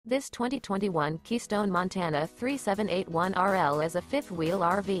This 2021 Keystone Montana 3781RL is a fifth-wheel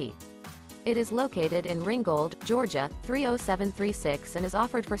RV. It is located in Ringgold, Georgia, 30736 and is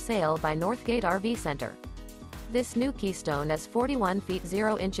offered for sale by Northgate RV Center. This new Keystone is 41 feet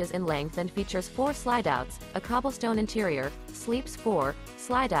 0 inches in length and features 4 slideouts, a cobblestone interior, sleeps 4,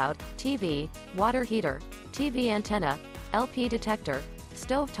 slideout, TV, water heater, TV antenna, LP detector,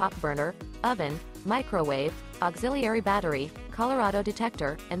 stovetop burner, oven, microwave, auxiliary battery, Colorado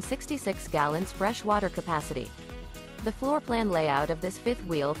detector, and 66 gallons fresh water capacity. The floor plan layout of this fifth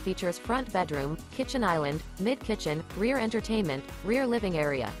wheel features front bedroom, kitchen island, mid-kitchen, rear entertainment, rear living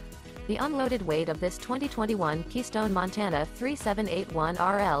area. The unloaded weight of this 2021 Keystone Montana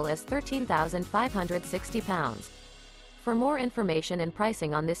 3781RL is 13,560 pounds. For more information and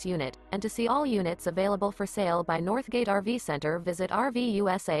pricing on this unit, and to see all units available for sale by Northgate RV Center, visit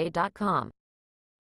RVUSA.com.